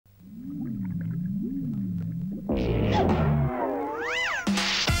I'm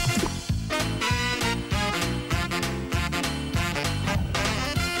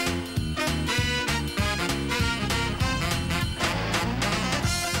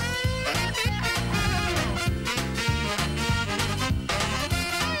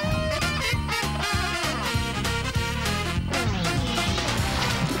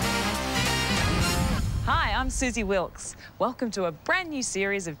Suzie Wilkes. Welcome to a brand new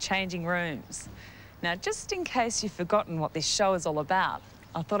series of Changing Rooms. Now, just in case you've forgotten what this show is all about,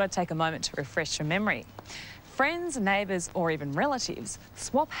 I thought I'd take a moment to refresh your memory. Friends, neighbours or even relatives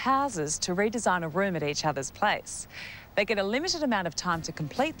swap houses to redesign a room at each other's place. They get a limited amount of time to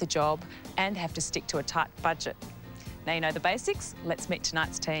complete the job and have to stick to a tight budget. Now you know the basics, let's meet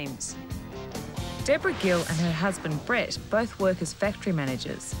tonight's teams. Deborah Gill and her husband Brett both work as factory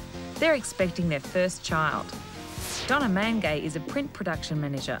managers. They're expecting their first child. Donna Mangay is a print production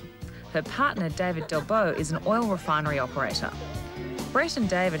manager. Her partner, David Delbo, is an oil refinery operator. Brett and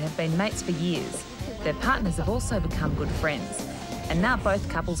David have been mates for years. Their partners have also become good friends. And now both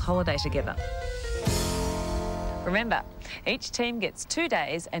couples holiday together. Remember, each team gets 2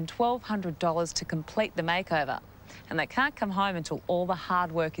 days and $1,200 to complete the makeover. And they can't come home until all the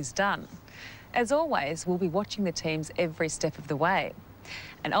hard work is done. As always, we'll be watching the teams every step of the way.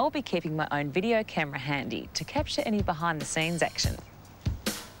 And I'll be keeping my own video camera handy to capture any behind-the-scenes action.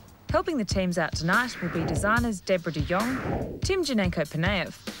 Helping the teams out tonight will be designers Deborah de Jong, Tim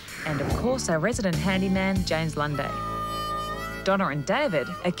Janenko-Paneev, and of course our resident handyman, James Lunday. Donna and David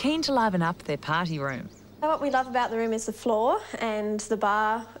are keen to liven up their party room. What we love about the room is the floor and the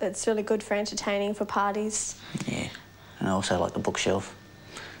bar. It's really good for entertaining for parties. Yeah, and I also like the bookshelf.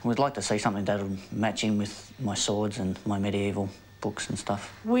 We'd like to see something that'll match in with my swords and my medieval books and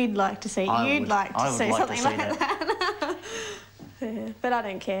stuff. We'd like to see, you'd like to see something like that. Yeah, but I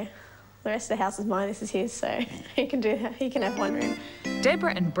don't care. The rest of the house is mine, this is his, so he can do that. He can have one room.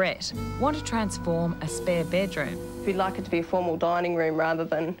 Deborah and Brett want to transform a spare bedroom. We'd like it to be a formal dining room rather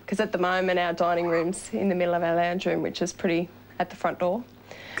than... Because at the moment our dining room's in the middle of our lounge room, which is pretty at the front door.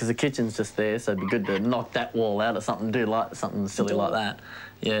 Because the kitchen's just there, so it'd be good to knock that wall out or something, do like something silly like that.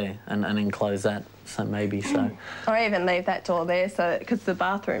 Yeah, and enclose that, so maybe so. Or even leave that door there, so because the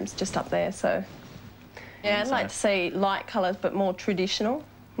bathroom's just up there, so... Yeah, I'd like to see light colours, but more traditional,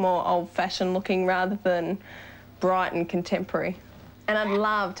 more old-fashioned looking rather than bright and contemporary. And I'd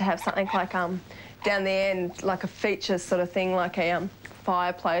love to have something like, down the end, like a feature sort of thing, like a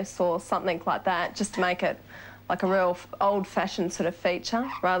fireplace or something like that, just to make it like a real old-fashioned sort of feature,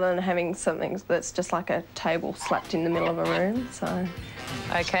 rather than having something that's just like a table slapped in the middle of a room, so...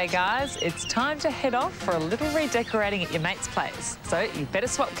 OK, guys, it's time to head off for a little redecorating at your mate's place. So you better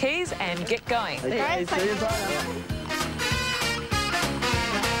swap keys and get going. Okay, see you later.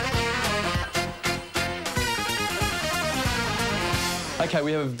 OK,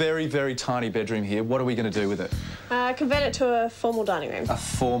 we have a very, very tiny bedroom here. What are we going to do with it? Convert it to a formal dining room. A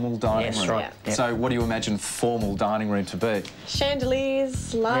formal dining room? Right. Yeah. So what do you imagine formal dining room to be?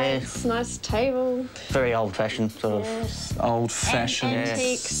 Chandeliers, lights, nice table. Very old-fashioned, sort of. Old-fashioned?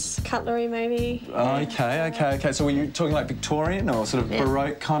 Antiques, cutlery maybe. OK. So were you talking like Victorian or sort of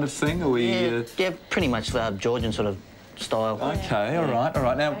Baroque kind of thing? Or were you, Yeah, pretty much Georgian sort of style. OK, all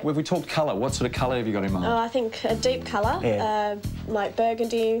right. Now, have we talked colour? What sort of colour have you got in mind? Oh, I think a deep colour, like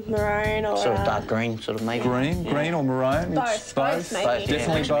burgundy, maroon, or... Sort of dark green, sort of maybe. Green or maroon? Both maybe.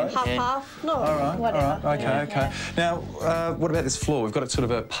 Definitely both? Half. No, all right, whatever. OK. Now, what about this floor? We've got sort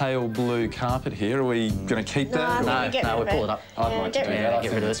of a pale blue carpet here. Are we going to keep that? No, we pull it up. I'd like to do that. I Get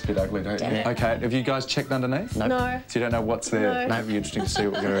think rid of it's a bit ugly, don't you? Yeah. OK, have you guys checked underneath? Nope. No. So you don't know what's there? No. It'd be interesting to see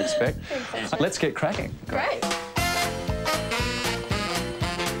what we're going to expect. Let's get cracking. Great.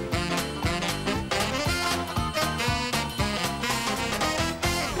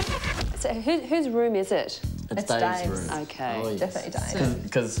 So whose room is it? It's Dave's room. OK. Oh, yes. Definitely Dave.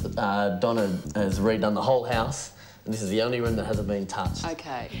 Because Donna has redone the whole house, and this is the only room that hasn't been touched.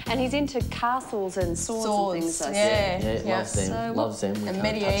 OK. And he's into castles and swords and things, I see. Yeah, loves them. So loves them. We And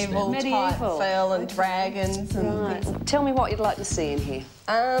can't touch them. medieval type feel and dragons and things. Tell me what you'd like to see in here.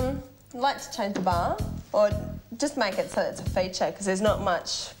 I'd like to change the bar, or just make it so it's a feature, because there's not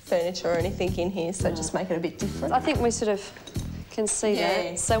much furniture or anything in here, so just make it a bit different. I think we sort of can see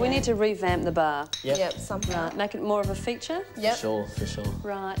that. So we need to revamp the bar. Yep, something. Right, make it more of a feature? Yep. For sure.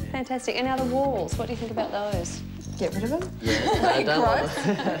 Right, fantastic. And now the walls, what do you think about those? Get rid of them. Yeah, don't love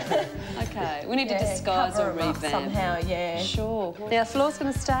it. OK, we need to disguise or cover 'em up revamp. somehow, yeah. Sure. Now, the floor's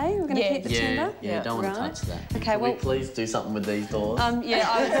going to stay? We're going to keep the timber? Yeah, don't want to Right. touch that. OK, Can well... we please do something with these doors? Yeah,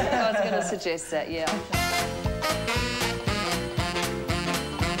 I was going to suggest that, yeah.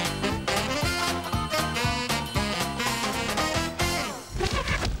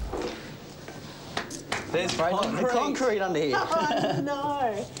 There's the concrete under here. Oh,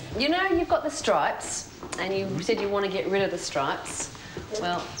 no. You know, you've got the stripes, and you said you want to get rid of the stripes.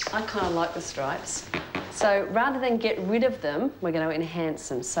 Well, I kind of like the stripes. So rather than get rid of them, we're going to enhance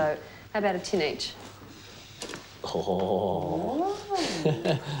them. So how about a tin each? Oh.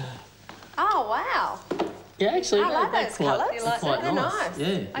 Oh, wow. Yeah, actually, I like those colours. You like that? They're nice.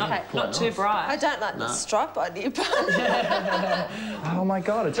 Yeah. Okay, Not too bright. I don't like the stripe idea, but... Oh, my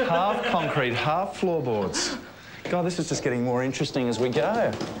God, it's half concrete, half floorboards. God, this is just getting more interesting as we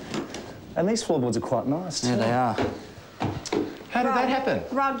go. And these floorboards are quite nice, too. Yeah, they are. How did that happen?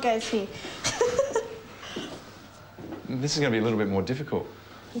 Rug goes here. This is going to be a little bit more difficult.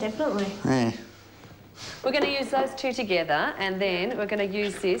 Definitely. Yeah. We're going to use those two together, and then we're going to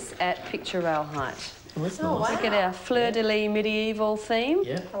use this at picture rail height. Oh, that's Oh, nice. wow. Look at our fleur-de-lis medieval theme.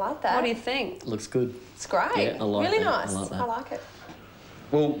 Yeah. I like that. What do you think? Looks good. It's great. Yeah, I like really that. nice. I like that. I like it.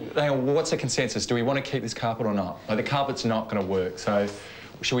 Well, hang on, what's the consensus? Do we want to keep this carpet or not? Like, the carpet's not going to work, so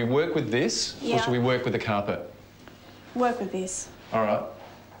should we work with this or Yeah. should we work with the carpet? Work with this. All right.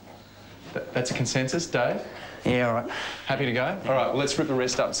 That's a consensus, Dave? Yeah, all right. Happy to go? All right, well, let's rip the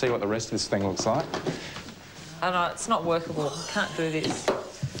rest up and see what the rest of this thing looks like. Oh, no, it's not workable. Can't do this.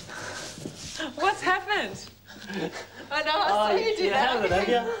 What's happened? I know, I saw you do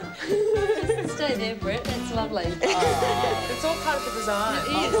that. Stay there, Brett. That's lovely. It's all part of the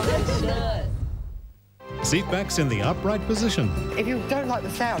design. Seatbacks in the upright position. If you don't like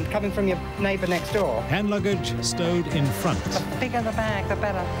the sound coming from your neighbour next door, Hand luggage stowed in front. the bigger the bag, the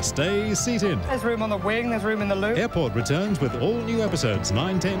better. Stay seated. There's room on the wing, there's room in the loop. Airport returns with all new episodes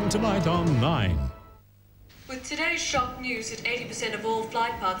 9:10 tonight on 9. With today's shock news that 80% of all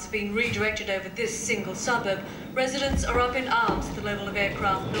flight paths have been redirected over this single suburb, residents are up in arms at the level of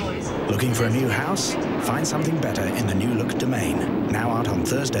aircraft noise. Looking for a new house? Find something better in the new look Domain. Now out on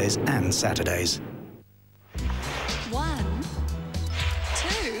Thursdays and Saturdays. 1,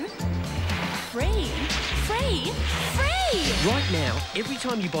 2, 3, free! Right now, every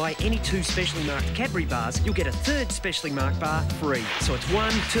time you buy any 2 specially marked Cadbury bars, you'll get a 3rd specially marked bar free. So it's 1,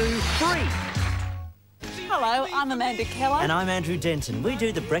 2, 3. Hello, I'm Amanda Keller. And I'm Andrew Denton. We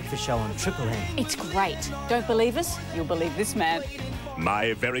do the breakfast show on Triple M. It's great. Don't believe us? You'll believe this man.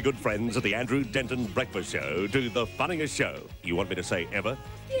 My very good friends at the Andrew Denton Breakfast Show do the funniest show. You want me to say ever?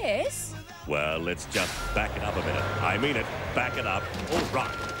 Yes. Well, let's just back it up a minute. I mean it. Back it up. All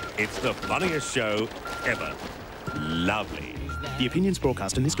right. It's the funniest show ever. Lovely. The opinions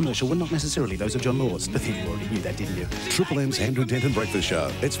broadcast in this commercial were not necessarily those of John Laws. I think you already knew that, didn't you? Triple M's Andrew Denton Breakfast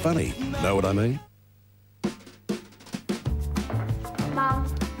Show. It's funny. Know what I mean? Mum,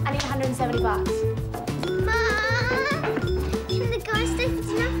 I need 170 bucks. Mum, can the guys stay for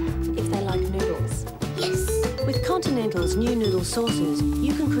dinner? If they like noodles. Yes. With Continental's new noodle sauces,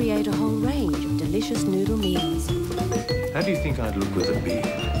 you can create a whole range of delicious noodle meals. How do you think I'd look with a beard?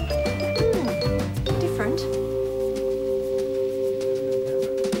 Different.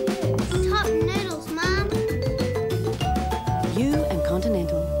 Top noodles, Mum. You and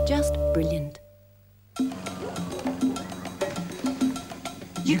Continental, just brilliant.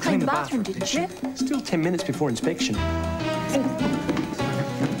 You cleaned the bathroom, didn't you? Still 10 minutes before inspection.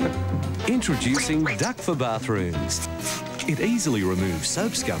 Introducing Duck for Bathrooms. It easily removes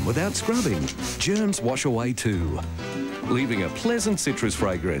soap scum without scrubbing. Germs wash away too, leaving a pleasant citrus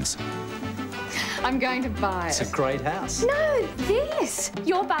fragrance. I'm going to buy it. It's a great house. No, this.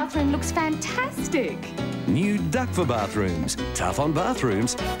 Your bathroom looks fantastic. New Duck for Bathrooms. Tough on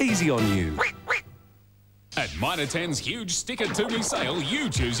bathrooms, easy on you. At Mitre 10's huge Sticker to Me sale, you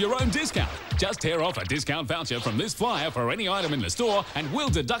choose your own discount. Just tear off a discount voucher from this flyer for any item in the store and we'll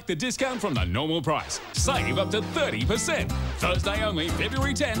deduct the discount from the normal price. Save up to 30%. Thursday only,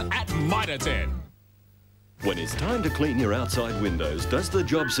 February 10 at Mitre 10. When it's time to clean your outside windows, does the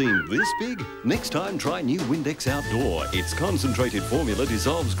job seem this big? Next time, try new Windex Outdoor. Its concentrated formula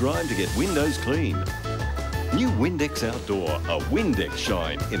dissolves grime to get windows clean. New Windex Outdoor, a Windex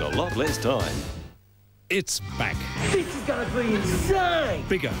shine in a lot less time. It's back. This is going to be insane!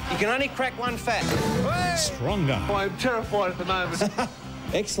 Bigger. You can only crack one fat. Stronger. I'm terrified at the moment.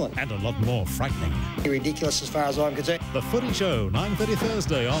 Excellent. And a lot more frightening. Ridiculous as far as I'm concerned. The Footy Show, 9:30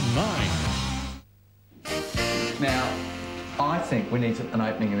 Thursday on 9. Now, I think we need an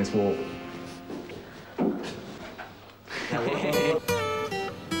opening in this wall.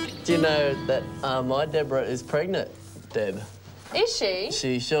 Do you know that my Deborah is pregnant, Deb? Is she?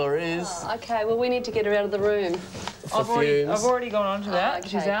 She sure is. Oh, OK, well, we need to get her out of the room. I've already gone on to that. Okay,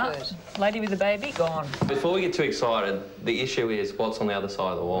 She's out. good. Lady with the baby, gone. Before we get too excited, the issue is what's on the other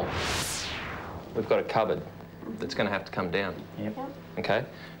side of the wall. We've got a cupboard that's going to have to come down. Yep. OK?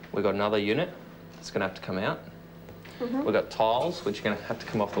 We've got another unit It's going to have to come out. We've got tiles, which are going to have to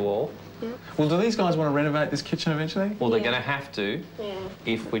come off the wall. Well, do these guys want to renovate this kitchen eventually? Well, they're going to have to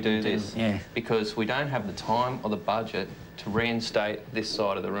if we do this. Yeah. Because we don't have the time or the budget to reinstate this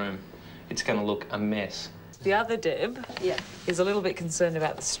side of the room. It's going to look a mess. The other Deb is a little bit concerned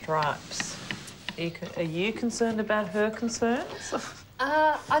about the stripes. Are you concerned about her concerns?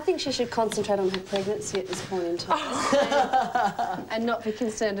 I think she should concentrate on her pregnancy at this point in time and not be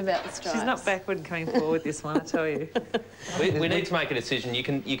concerned about the stripes. She's not backward and coming forward this one, I tell you. We need to make a decision. You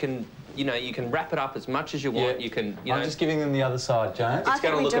can wrap it up as much as you want. You can, I'm just giving them the other side, James. It's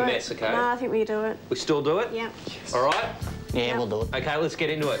going to look a mess, okay? No, I think we do it. We still do it? Yeah. Yes. All right? Yeah, we'll do it. Okay, let's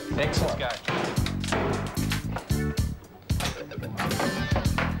get into it. Excellent. Let's go.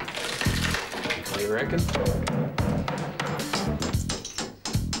 What do you reckon?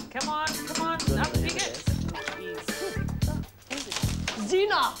 Come on, up figures.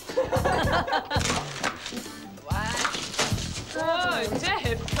 Zina! Whoa,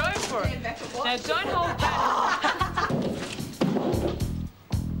 Deb, go for it. Now, don't hold back.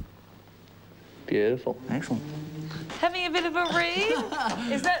 Beautiful. Excellent. Having a bit of a read?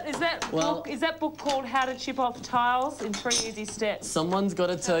 Is that book called How to Chip Off Tiles in 3 Easy Steps? Someone's got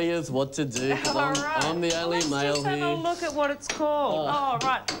to tell you what to do. I'm the only male Let's just have a look at what it's called. Oh,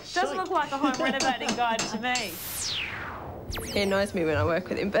 right. Doesn't look like a home renovating guide to me. He annoys me when I work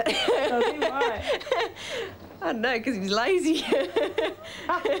with him, but... Does he? Why? I don't know, because he's lazy.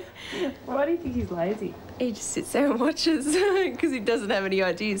 Why do you think he's lazy? He just sits there and watches because he doesn't have any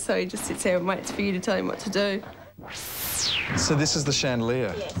ideas, so he just sits there and waits for you to tell him what to do. So this is the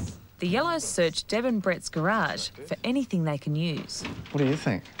chandelier? Yes. The Yellows search Deb and Brett's garage for anything they can use. What do you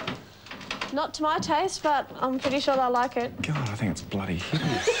think? Not to my taste, but I'm pretty sure they'll like it. God, I think it's bloody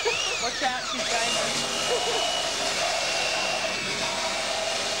hideous. Watch out, she's dangerous.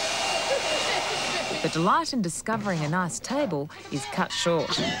 The delight in discovering a nice table is cut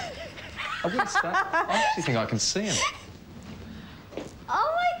short. I actually think I can see him.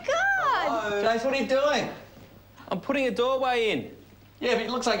 Oh, my God! James, what are you doing? I'm putting a doorway in. Yeah, but it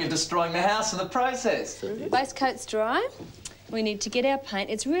looks like you're destroying the house in the process. Waistcoat's dry. We need to get our paint.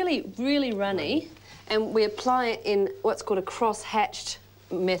 It's really, really runny, and we apply it in what's called a cross-hatched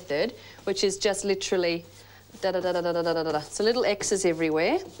method, which is just literally da-da-da-da-da-da-da-da. So little X's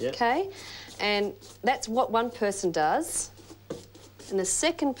everywhere, okay? And that's what one person does. And the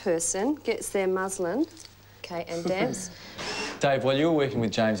second person gets their muslin, okay, and damps. Dave, while you were working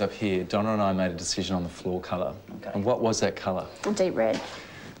with James up here, Donna and I made a decision on the floor colour. Okay. And what was that colour? A deep red.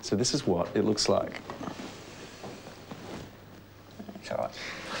 So this is what it looks like. It's all right.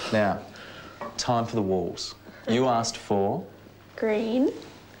 Now, time for the walls. You asked for... Green.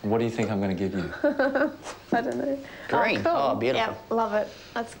 What do you think I'm going to give you? I don't know. Green. Oh, cool. Oh, beautiful. Yeah, love it.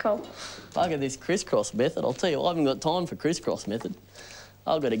 That's cool. I got this crisscross method. I'll tell you, I haven't got time for crisscross method.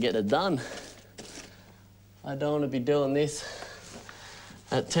 I've got to get it done. I don't want to be doing this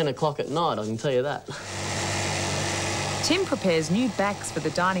at 10 o'clock at night, I can tell you that. Tim prepares new backs for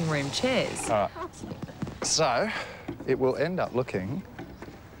the dining room chairs. All right. So, it will end up looking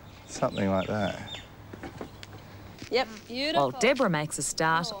something like that. Yep, beautiful. While Deborah makes a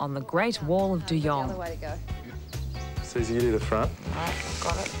start on the Great Wall of Duyong. The other way to go. Suzie, you do the front.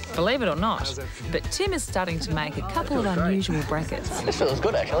 Got it. Believe it or not, but Tim is starting to make a couple of unusual brackets. This feels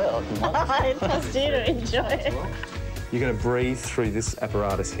good, actually. It does do to enjoy it. You're going to breathe through this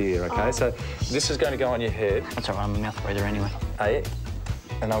apparatus here, OK? Oh. So this is going to go on your head. That's all right, I'm a mouth breather anyway.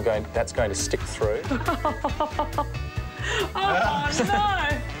 And that's going to stick through. Oh,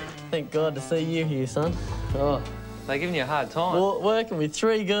 no! Thank God to see you here, son. Oh. They're giving you a hard time. Well, working with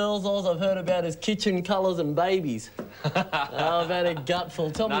 3 girls, all I've heard about is kitchen colours and babies. I've had a gutful.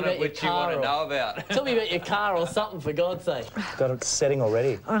 Tell me about your car. None of which you want to know about. Tell me about your car or something, for God's sake. Got it setting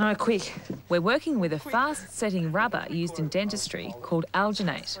already. Oh, no, quick. We're working with a fast-setting rubber used in dentistry called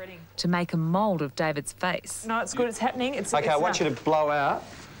alginate to make a mould of David's face. No, it's good. It's happening. OK, I want you to blow out.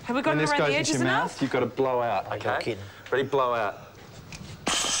 Have we got it around the edges your enough? mouth, you've got to blow out, OK? You're kidding. Ready, blow out.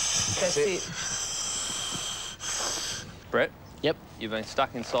 That's it. Brett? Yep. You've been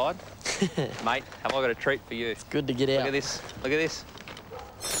stuck inside. Mate, have I got a treat for you? It's good to get out. Look at this. Look at this.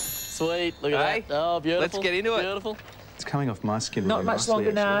 Sweet. Look at that. Oh, beautiful. Let's get into it. Beautiful. It's coming off my skin. Not really much nicely,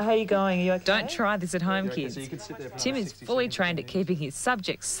 longer now. actually. How are you going? Are you okay? Don't try this at home, kids. Tim is fully trained at keeping his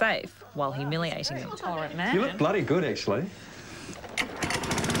subjects safe while humiliating the intolerant man. You look bloody good, actually.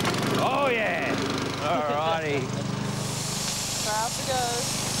 Oh, yeah. All righty. Proud to go.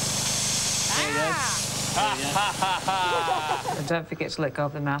 And don't forget to let go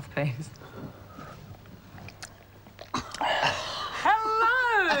of the mouthpiece.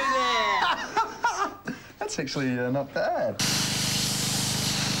 Hello there! That's actually not bad.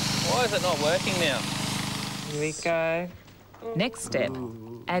 Why is it not working now? Here we go. Next step,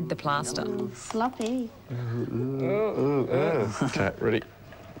 add the plaster. Sloppy. OK, ready?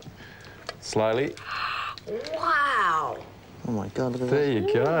 Slowly. Wow! Oh, my God, look at There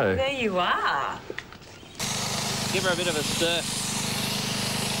you go. There you are. Give her a bit of a stir.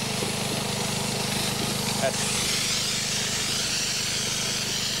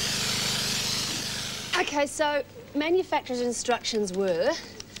 Okay, so manufacturer's instructions were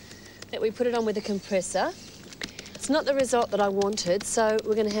that we put it on with a compressor. It's not the result that I wanted, so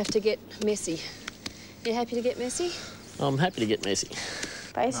we're going to have to get messy. You happy to get messy? I'm happy to get messy.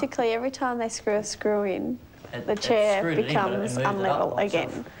 Basically, every time they screw a screw in, the chair becomes unlevel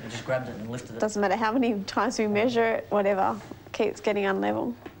again. It just grabbed it and lifted it. Doesn't matter how many times we measure it, whatever, it keeps getting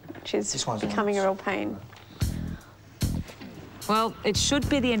unlevel, which is becoming a real pain. Well, it should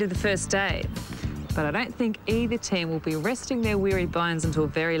be the end of the first day, but I don't think either team will be resting their weary bones until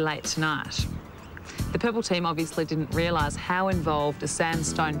very late tonight. The purple team obviously didn't realise how involved a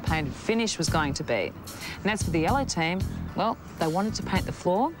sandstone painted finish was going to be. And as for the yellow team, well, they wanted to paint the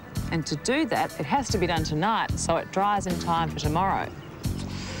floor, and to do that, it has to be done tonight so it dries in time for tomorrow.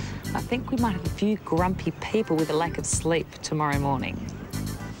 I think we might have a few grumpy people with a lack of sleep tomorrow morning.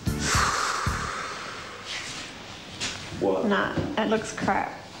 What? Nah, it looks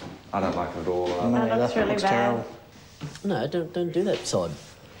crap. I don't like it at all. That looks really bad. No, don't do that side.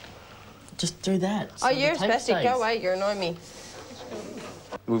 Just do that. Oh, you're spastic. Go away. You're annoying me.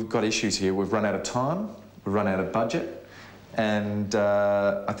 We've got issues here. We've run out of time, we've run out of budget, and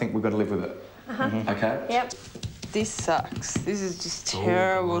I think we've got to live with it. OK? Yep. This sucks. This is just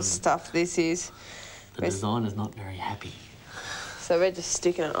terrible stuff, this is. The designer's not very happy. So we're just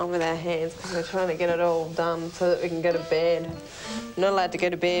sticking it on with our hands because we're trying to get it all done so that we can go to bed. We're not allowed to go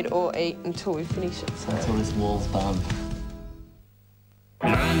to bed or eat until we finish it. So. Until this wall's done.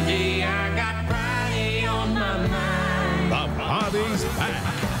 Monday, I got Friday on my mind. The party's back.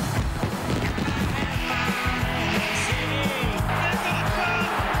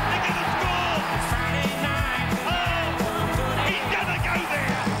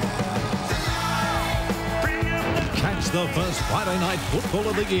 Catch the first Friday night football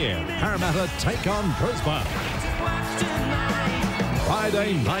of the year. Parramatta take on Brisbane.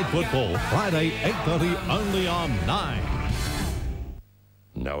 Friday night football, Friday 8:30 only on 9.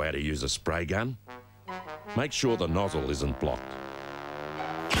 Know how to use a spray gun? Make sure the nozzle isn't blocked.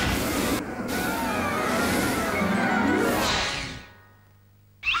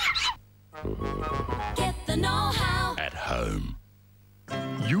 Get the know-how. At home.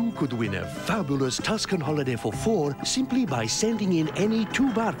 You could win a fabulous Tuscan holiday for 4 simply by sending in any 2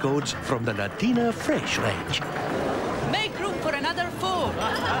 barcodes from the Latina Fresh range. Make room for another 4.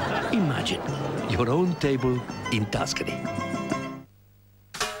 Imagine your own table in Tuscany.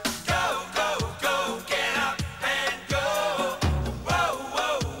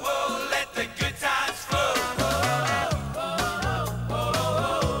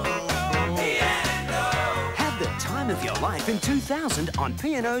 In 2000 on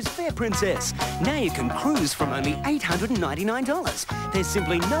P&O's Fair Princess. Now you can cruise from only $899. There's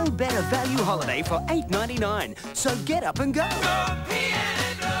simply no better value holiday for $899. So get up and go.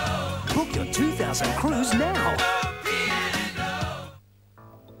 Book your 2000 cruise now.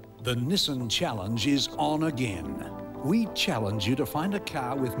 The Nissan Challenge is on again. We challenge you to find a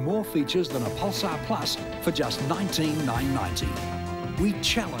car with more features than a Pulsar Plus for just $19,990. We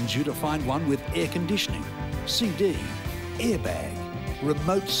challenge you to find one with air conditioning, CD, airbag,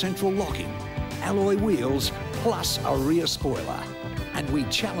 remote central locking, alloy wheels, plus a rear spoiler. And we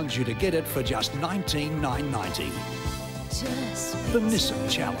challenge you to get it for just $19,990. The Nissan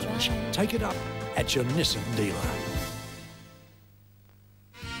Challenge. Take it up at your Nissan dealer.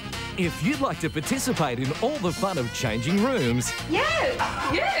 If you'd like to participate in all the fun of changing rooms... Yes!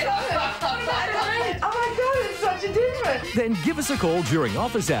 Yes! Oh my God, it's such a difference! Then give us a call during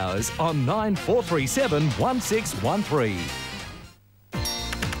office hours on 9437 1613.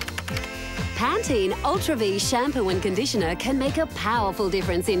 Pantene Ultra V shampoo and conditioner can make a powerful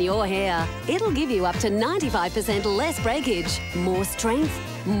difference in your hair. It'll give you up to 95% less breakage, more strength,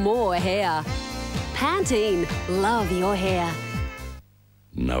 more hair. Pantene, love your hair.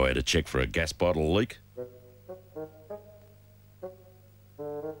 Know how to check for a gas bottle leak?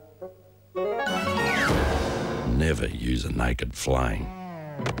 Never use a naked flame.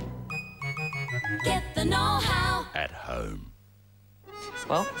 Get the know-how. At home.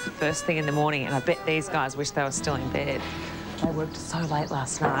 Well, first thing in the morning, and I bet these guys wish they were still in bed. They worked so late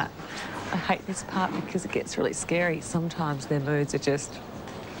last night. I hate this part because it gets really scary. Sometimes their moods are just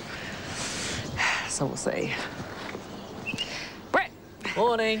So we'll see. Brett!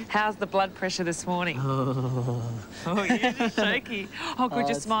 Morning. How's the blood pressure this morning? Oh, you're just shaky. Oh, good,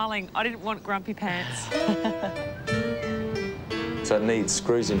 you're smiling. I didn't want grumpy pants. So it needs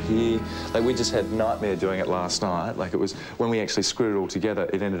screws in here. Like, we just had nightmare doing it last night. Like, it was, when we actually screwed it all together,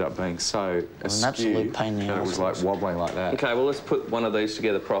 it ended up being so askew. An absolute pain in the that it was like wobbling like that. Okay, well, let's put one of these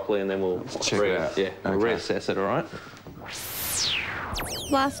together properly and then we'll check it out. Yeah, we'll reassess it, all right?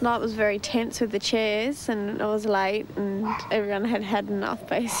 Last night was very tense with the chairs and I was late and everyone had had enough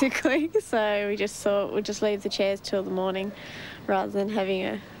basically. So we just thought we'd just leave the chairs till the morning rather than having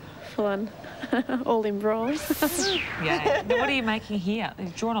a full-on all-in brawl. Yeah. Now, what are you making here?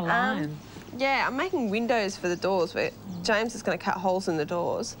 You've drawn a line. Yeah, I'm making windows for the doors where James is going to cut holes in the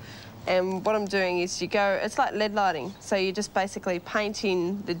doors. And what I'm doing is it's like lead lighting. So you just basically paint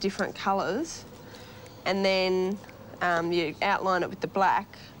in the different colours and then you outline it with the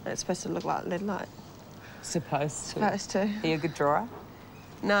black, and it's supposed to look like lead light. Supposed to. Supposed to. Are you a good drawer?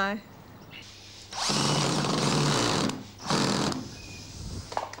 No.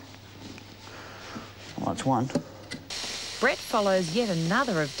 Well, that's one. Brett follows yet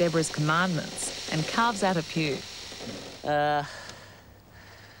another of Deborah's commandments and carves out a pew. As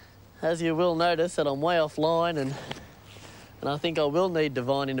you will notice that I'm way offline and I think I will need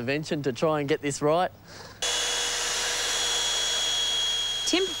divine intervention to try and get this right.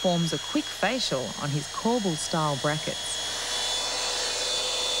 Tim performs a quick facial on his corbel-style brackets.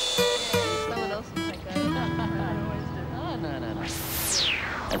 Someone else will take that. No.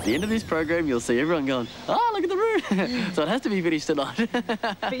 At the end of this program, you'll see everyone going, oh, look at the room. So it has to be finished tonight.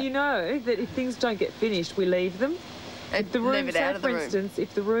 But you know that if things don't get finished, we leave them. If the room, for instance,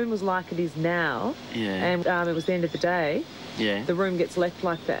 if the room was like it is now, and it was the end of the day, the room gets left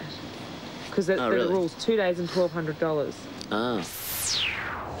like that. Because the rule's 2 days and $1,200. Oh.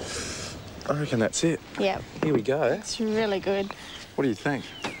 I reckon that's it. Yep. Here we go. It's really good. What do you think?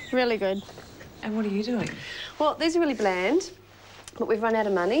 Really good. And what are you doing? Well, these are really bland, but we've run out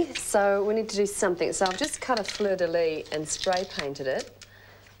of money, so we need to do something. So I've just cut a fleur-de-lis and spray painted it,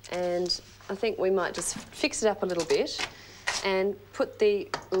 and I think we might just fix it up a little bit and put the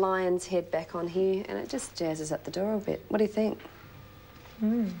lion's head back on here, and it just jazzes up the door a bit. What do you think?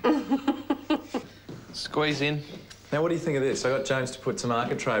 Squeeze in. Now, what do you think of this? I got James to put some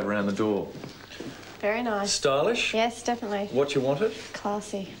architrave around the door. Very nice. Stylish? Yes, definitely. What you wanted?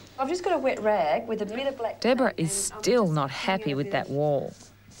 Classy. I've just got a wet rag with a bit of black... Deborah is still not happy with that wall.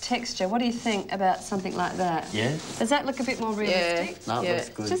 Texture. What do you think about something like that? Yeah. Does that look a bit more realistic? Yeah. No, that's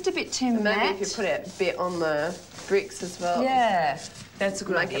good. Just a bit too matte. Maybe if you put a bit on the bricks as well. Yeah. That's a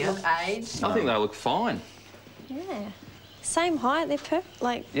good idea. Make it look aged. I think they look fine. Yeah. Same height, they're perfect.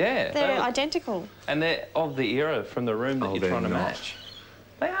 Like, yeah, they're identical. And they're of the era from the room that you're trying to match.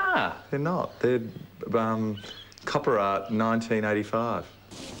 They are. They're not. They're Copper Art 1985.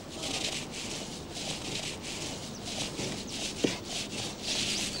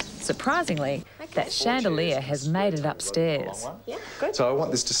 Surprisingly, that chandelier has made it upstairs. Yeah, good. So I want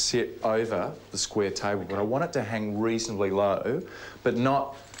this to sit over the square table, but I want it to hang reasonably low, but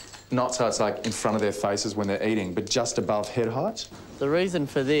not so it's like in front of their faces when they're eating, but just above head height. The reason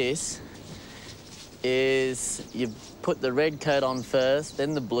for this is you put the red coat on first,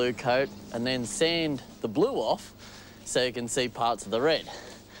 then the blue coat, and then sand the blue off so you can see parts of the red.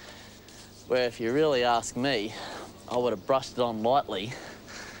 Where if you really ask me, I would have brushed it on lightly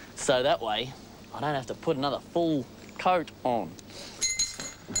so that way I don't have to put another full coat on.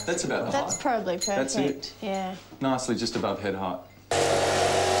 That's about the height. That's probably perfect. That's it. Yeah. Nicely just above head height.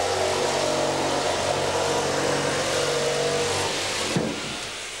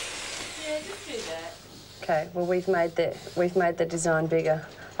 Okay, well, we've made the design bigger.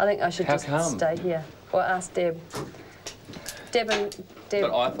 I think I should just stay here. Or ask Deb. Deb.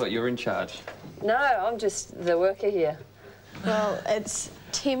 But I thought you were in charge. No, I'm just the worker here. Well, it's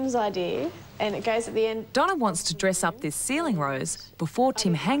Tim's idea, and it goes at the end. Donna wants to dress up this ceiling rose before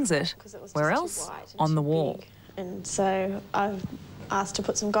Tim hangs it. Where else? On the wall. And so I've asked to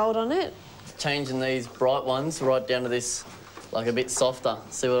put some gold on it. Changing these bright ones right down to this, like a bit softer.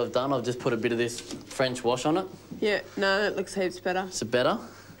 See what I've done? I've just put a bit of this French wash on it. Yeah, no, it looks heaps better. Is it better?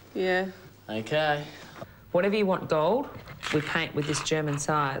 Yeah. Okay. Whatever you want gold, we paint with this German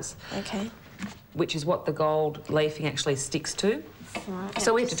size. Okay. Which is what the gold leafing actually sticks to. Right.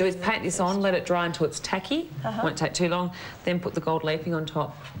 So what we have to do is paint this on, let it dry until it's tacky. Won't take too long. Then put the gold leafing on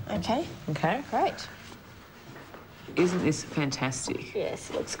top. Okay. Okay. Great. Isn't this fantastic? Yes,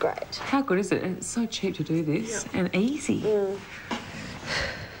 it looks great. How good is it? It's so cheap to do this and easy.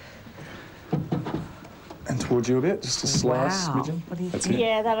 And towards you a bit, just a slice. Wow. What do you think?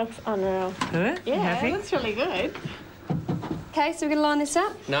 Yeah, that looks unreal. Good? Yeah, Happy? it looks really good. Okay, so we're going to line this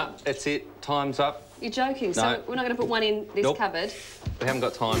up? No, that's it. Time's up. You're joking. So No. we're not going to put one in this Nope. cupboard. We haven't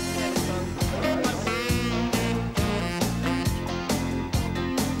got time.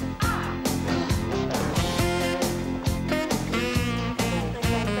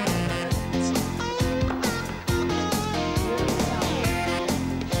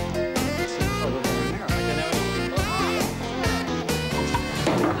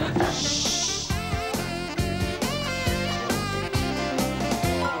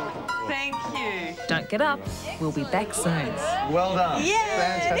 Thank you. Don't get up. We'll be back soon. Well done.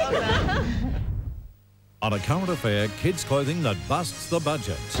 Fantastic. On a current affair, kids' clothing that busts the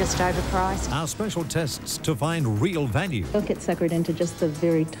budget. Just overpriced. Our special tests to find real value. They'll get suckered into just the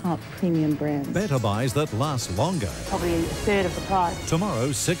very top premium brands. Better buys that last longer. Probably a third of the price. Tomorrow,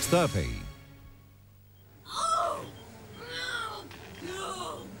 6:30.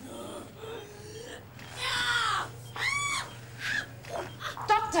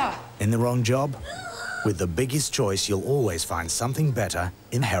 Doctor! In the wrong job? With the biggest choice, you'll always find something better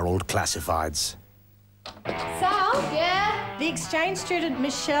in Herald Classifieds. Sal? Yeah? The exchange student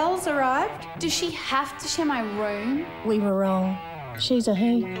Michelle's arrived. Does she have to share my room? We were wrong. She's a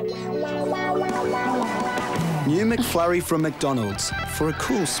he. New McFlurry from McDonald's for a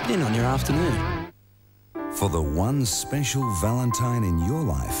cool spin on your afternoon. For the one special Valentine in your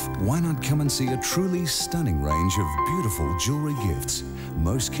life, why not come and see a truly stunning range of beautiful jewellery gifts?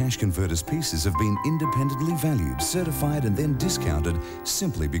 Most Cash Converters pieces have been independently valued, certified and then discounted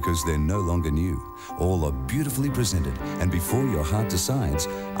simply because they're no longer new. All are beautifully presented, and before your heart decides,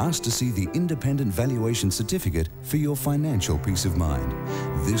 ask to see the independent valuation certificate for your financial peace of mind.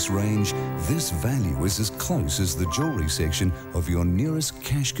 This range, this value is as close as the jewellery section of your nearest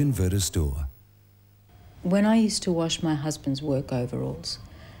Cash Converter store. When I used to wash my husband's work overalls,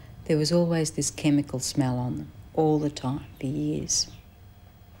 there was always this chemical smell on them, all the time, for years.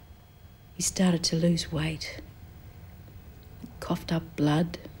 He started to lose weight. He coughed up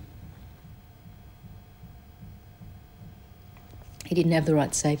blood. He didn't have the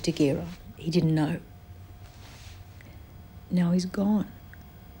right safety gear on. He didn't know. Now he's gone.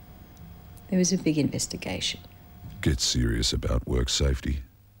 There was a big investigation. Get serious about work safety.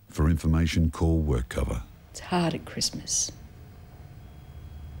 For information, call WorkCover. It's hard at Christmas.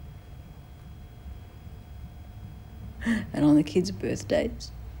 And on the kids'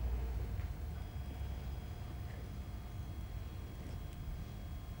 birthdays.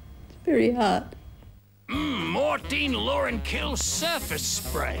 It's very hard. Mortine Lauren Kill Surface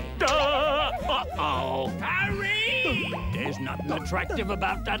Spray. Uh-oh. Harry! There's nothing attractive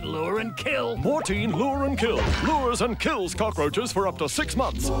about that Lure and Kill. Mortine Lure and Kill. Lures and kills cockroaches for up to 6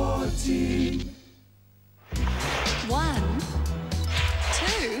 months. Mortine. 1,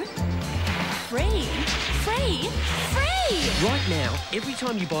 2, 3. Free! Free! Right now, every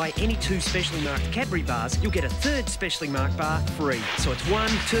time you buy any 2 specially marked Cadbury bars, you'll get a 3rd specially marked bar free. So it's 1,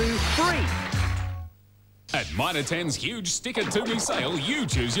 2, 3. At Minor 10's huge Sticker to Me sale, you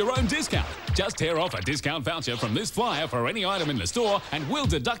choose your own discount. Just tear off a discount voucher from this flyer for any item in the store and we'll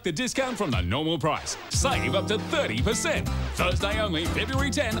deduct the discount from the normal price. Save up to 30%. Thursday only,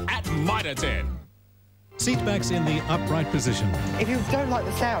 February 10 at Minor 10. Seatbacks in the upright position. If you don't like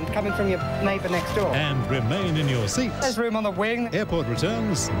the sound coming from your neighbour next door. And remain in your seats. There's room on the wing. Airport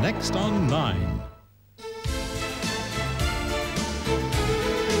returns next on 9.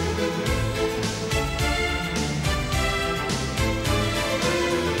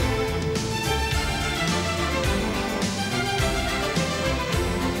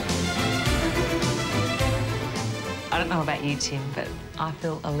 I don't know about you, Tim, but I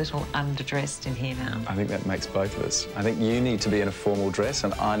feel a little underdressed in here now. I think that makes both of us. I think you need to be in a formal dress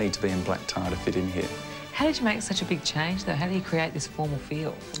and I need to be in black tie to fit in here. How did you make such a big change, though? How do you create this formal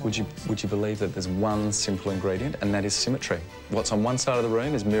feel? Would you believe that there's one simple ingredient, and that is symmetry? What's on one side of the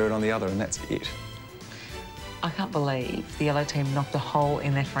room is mirrored on the other, and that's it. I can't believe the yellow team knocked a hole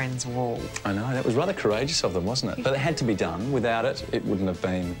in their friend's wall. I know, that was rather courageous of them, wasn't it? But it had to be done. Without it, it wouldn't have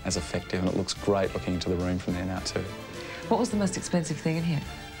been as effective, and it looks great looking into the room from there now too. What was the most expensive thing in here?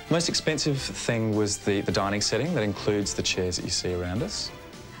 The most expensive thing was the dining setting. That includes the chairs that you see around us.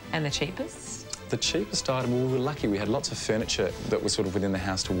 And the cheapest? The cheapest item, well, we were lucky. We had lots of furniture that was sort of within the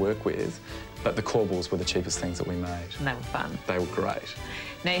house to work with, but the corbels were the cheapest things that we made. And they were fun. They were great.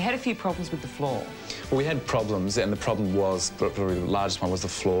 Now, you had a few problems with the floor. Well, we had problems, and the problem was, probably the largest one was the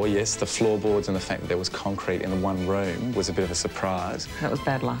floor, yes. The floorboards and the fact that there was concrete in the one room was a bit of a surprise. That was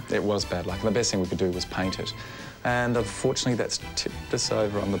bad luck. It was bad luck, and the best thing we could do was paint it. And unfortunately, that's tipped us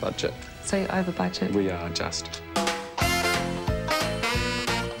over on the budget. So you're over budget? We are just.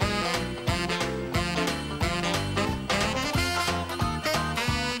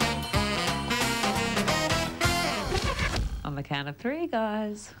 On the count of 3,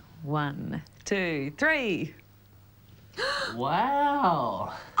 guys. 1, 2, 3.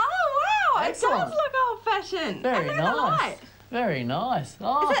 Wow. Oh, wow! Excellent. It does look old-fashioned. Very And look at the nice. light. Very nice.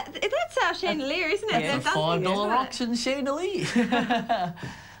 Oh. That's our chandelier, isn't it? Yeah, They've done $5 things, isn't it? auction chandelier.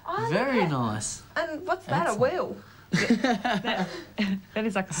 Very nice. And what's that, a wheel? That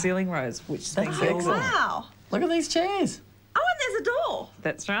is like a ceiling rose, which That's excellent. Wow. Look at these chairs. Oh, and there's a door.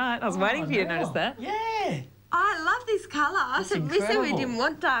 That's right. I was waiting for you to notice that. Yeah. I love this colour. I said, we said we incredible. didn't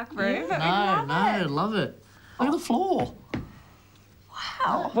want dark room, but we No, love it. love it. Look at the floor.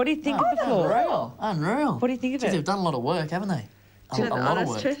 Wow. What do you think of the floor? Unreal. Unreal. What do you think of Geez, it? they've done a lot of work, haven't they? Do you know a the lot of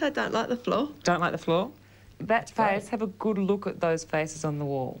honest work. truth? I don't like the floor. Don't like the floor? That face, have a good look at those faces on the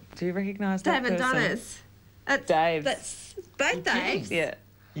wall. Do you recognise that David person? Donner's. Dave's. That's both Dave's. Yeah.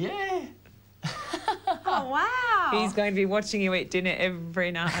 Yeah. Oh, wow. He's going to be watching you eat dinner every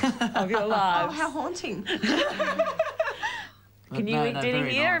night of your lives. Oh, how haunting. Can you eat dinner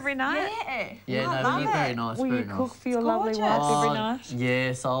very here nice. every night? Yeah. Yeah, I no, love they're very it. nice. Will very you nice. cook for your lovely gorgeous. wife every Oh, night?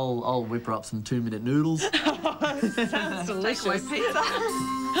 yes, I'll whip her up some 2-minute noodles. Sounds delicious. Takeaway pizza.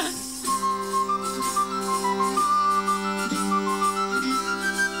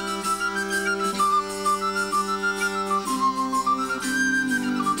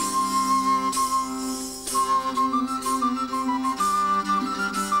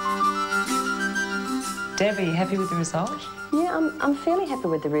 Deb, are you happy with the result? Yeah, I'm fairly happy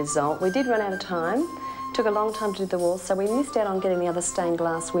with the result. We did run out of time. Took a long time to do the walls, so we missed out on getting the other stained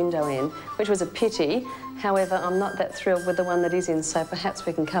glass window in, which was a pity. However, I'm not that thrilled with the one that is in, so perhaps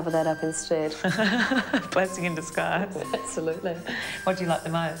we can cover that up instead. Blessing in disguise. Absolutely. What do you like the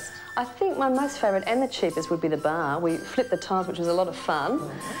most? I think my most favourite and the cheapest would be the bar. We flipped the tiles, which was a lot of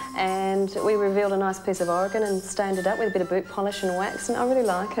fun, and we revealed a nice piece of Oregon and stained it up with a bit of boot polish and wax, and I really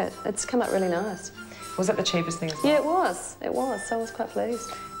like it. It's come out really nice. Was that the cheapest thing as well? Yeah, it was. It was, so I was quite pleased.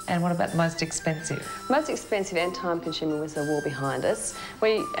 And what about the most expensive? Most expensive and time-consuming was the wall behind us.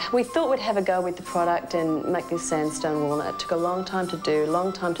 We thought we'd have a go with the product and make this sandstone wall, and it took a long time to do,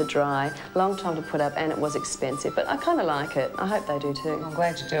 long time to dry, long time to put up, and it was expensive. But I kind of like it. I hope they do too. I'm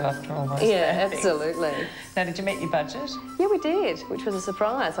glad you do after all those Yeah, things. absolutely. Now, did you meet your budget? Yeah, we did, which was a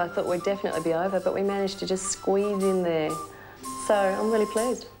surprise. I thought we'd definitely be over, but we managed to just squeeze in there. So I'm really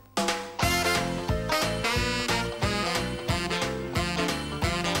pleased.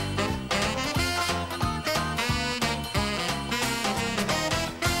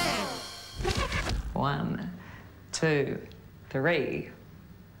 One, 2, 3.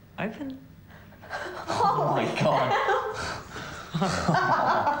 Open. Oh, my God.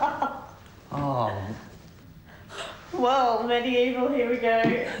 Oh. Whoa, medieval, here we go.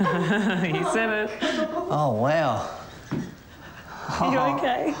 You said it. Oh, wow. You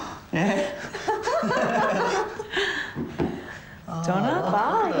okay? Yeah. Donna?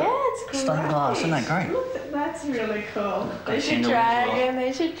 Wow, yeah, it's cool. Stained glass, isn't that great? That's really cool. Got They should chandeliers as well. dragon,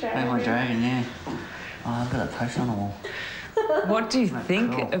 they should dragon. Oh, my dragon, yeah. Oh, I've got that poster on the wall. What do you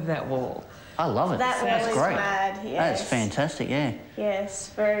think cool? of that wall? I love it. That That's was great. mad, That's yes. fantastic, yeah. Yes,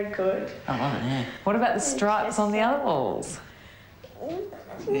 very good. I love it, yeah. What about the stripes on the other walls?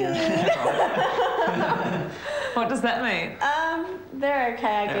 What does that mean? They're okay,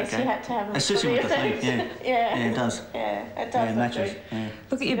 I They're guess. okay. You had to have them. It suits you with the thing, yeah. Yeah. Yeah, it does. Yeah, it does Yeah, it look matches. good. Yeah.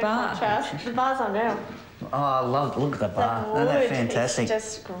 Look at your Good bar. contrast. The bar's unreal. Oh, I love it. Look at the bar. The Isn't that wood fantastic? is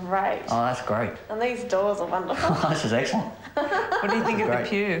just great. Oh, that's great. And these doors are wonderful. Oh, this is excellent. What do you think of the Great.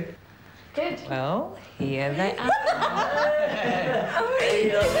 pew? Good. Well, here they are. Oh,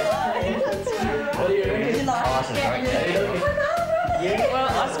 this is great. Well,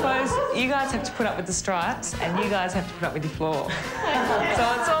 I suppose you guys have to put up with the stripes and you guys have to put up with your floor. So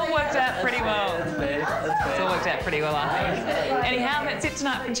it's all worked out pretty well. It's all worked out pretty well, I think. Anyhow, that's it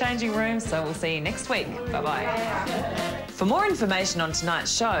tonight from Changing Rooms, so we'll see you next week. Bye-bye. For more information on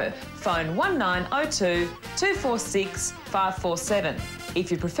tonight's show, phone 1902 246 547. If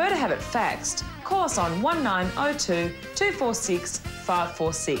you prefer to have it faxed, call us on 1902 246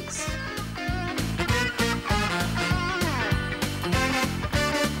 546.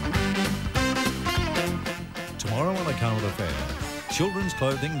 Tomorrow on A Current Affair, children's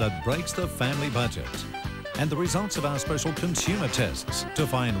clothing that breaks the family budget, and the results of our special consumer tests to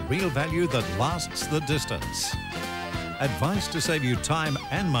find real value that lasts the distance. Advice to save you time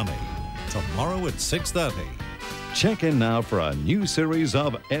and money. Tomorrow at 6:30. Check in now for a new series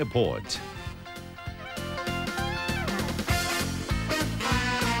of Airport.